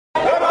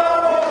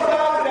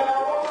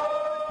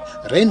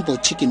Rainbow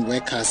chicken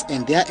workers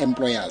and their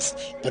employers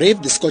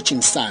braved the scorching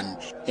sun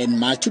and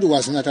marched to the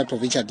KwaZulu-Natal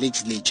Provincial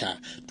Legislature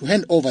to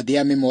hand over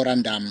their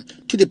memorandum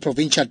to the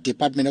Provincial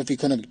Department of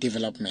Economic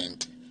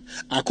Development.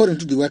 According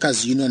to the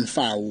Workers' Union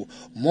FAU,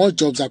 more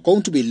jobs are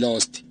going to be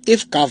lost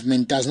if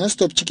government does not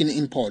stop chicken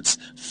imports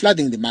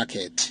flooding the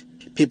market.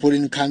 People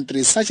in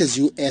countries such as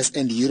US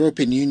and the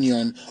European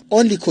Union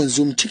only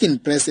consume chicken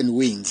breast and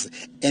wings,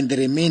 and the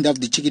remainder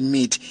of the chicken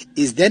meat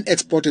is then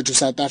exported to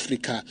South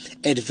Africa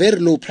at very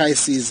low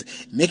prices,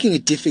 making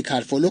it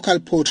difficult for local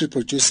poultry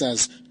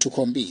producers to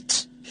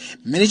compete.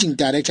 Managing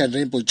Director at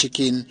Rainbow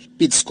Chicken,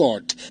 Pete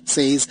Scott,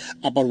 says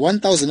about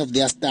 1,000 of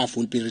their staff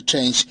will be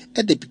retrenched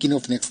at the beginning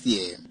of next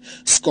year.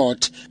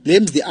 Scott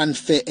blames the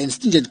unfair and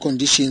stringent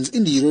conditions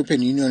in the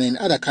European Union and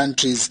other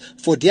countries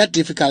for their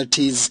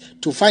difficulties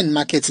to find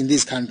markets in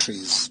these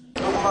countries.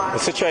 The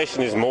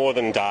situation is more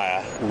than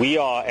dire. We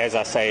are, as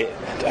I say,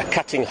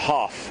 cutting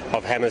half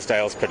of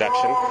Hammersdale's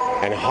production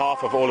and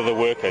half of all of the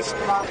workers,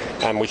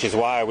 which is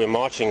why we're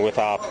marching with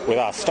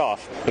our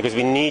staff, because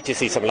we need to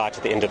see some light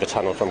at the end of the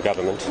tunnel from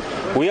government.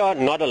 We are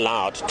not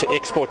allowed to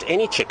export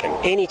any chicken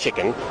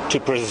to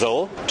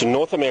Brazil, to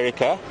North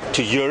America,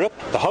 to Europe,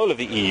 the whole of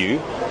the EU,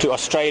 to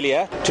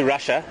Australia, to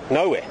Russia,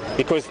 nowhere,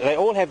 because they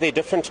all have their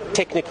different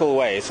technical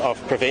ways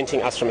of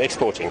preventing us from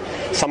exporting.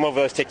 Some of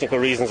those technical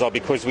reasons are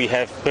because we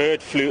have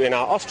bird flu in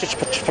our ostrich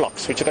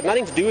flocks, which have got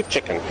nothing to do with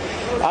chicken.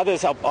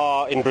 Others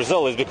are in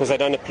Brazil is because they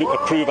don't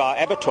approve our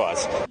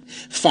abattoirs.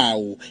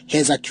 FAO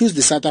has accused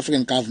the South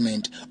African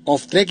government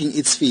of dragging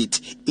its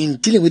feet in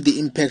dealing with the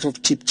impact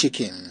of cheap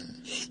chicken.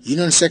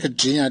 Union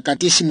Secretary General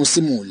Katishi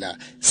Musimula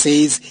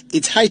says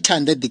it's high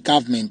time that the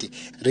government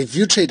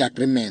review trade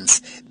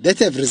agreements that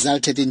have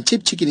resulted in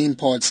cheap chicken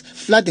imports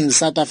flooding the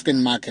South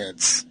African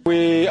markets.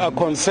 We are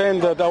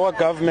concerned that our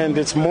government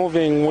is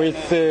moving with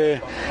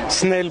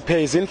snail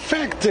pace. In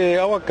fact,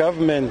 our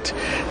government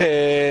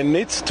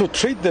needs to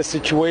treat the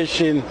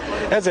situation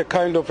as a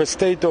kind of a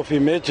state of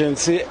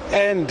emergency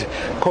and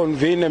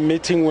convene a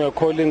meeting we are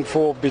calling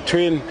for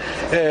between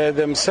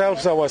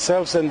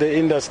ourselves and the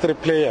industry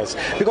players,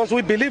 because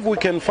we believe we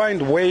can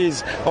find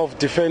ways of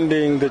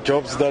defending the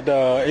jobs that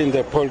are in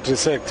the poultry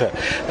sector.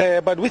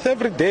 But with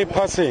every day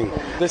passing,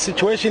 the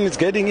situation is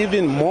getting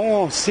even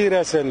more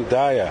serious and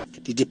dire.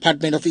 The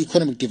Department of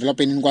Economic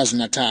Development in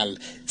KwaZulu-Natal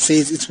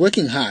says it's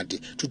working hard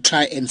to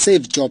try and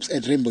save jobs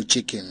at Rainbow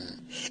Chicken.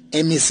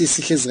 MEC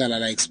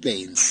Sihlezgalala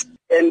explains.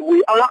 And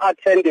we are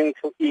attending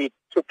to it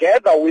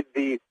together with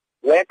the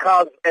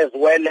workers as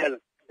well as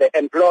the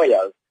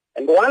employers.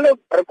 And one of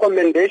the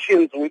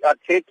recommendations we are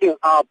taking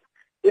up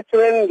is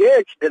to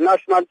engage the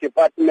national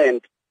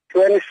department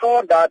to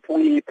ensure that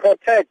we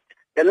protect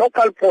the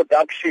local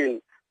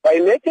production by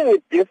making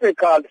it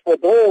difficult for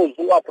those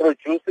who are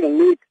producing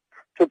meat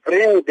to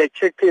bring the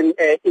chicken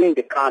in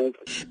the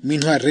country.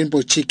 Meanwhile,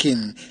 Rainbow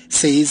Chicken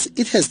says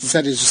it has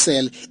decided to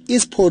sell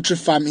its poultry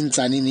farm in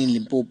Tzaneen in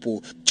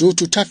Limpopo due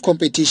to tough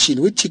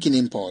competition with chicken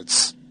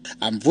imports.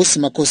 I'm Vusi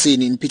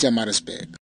Makosini in Pietermaritzburg.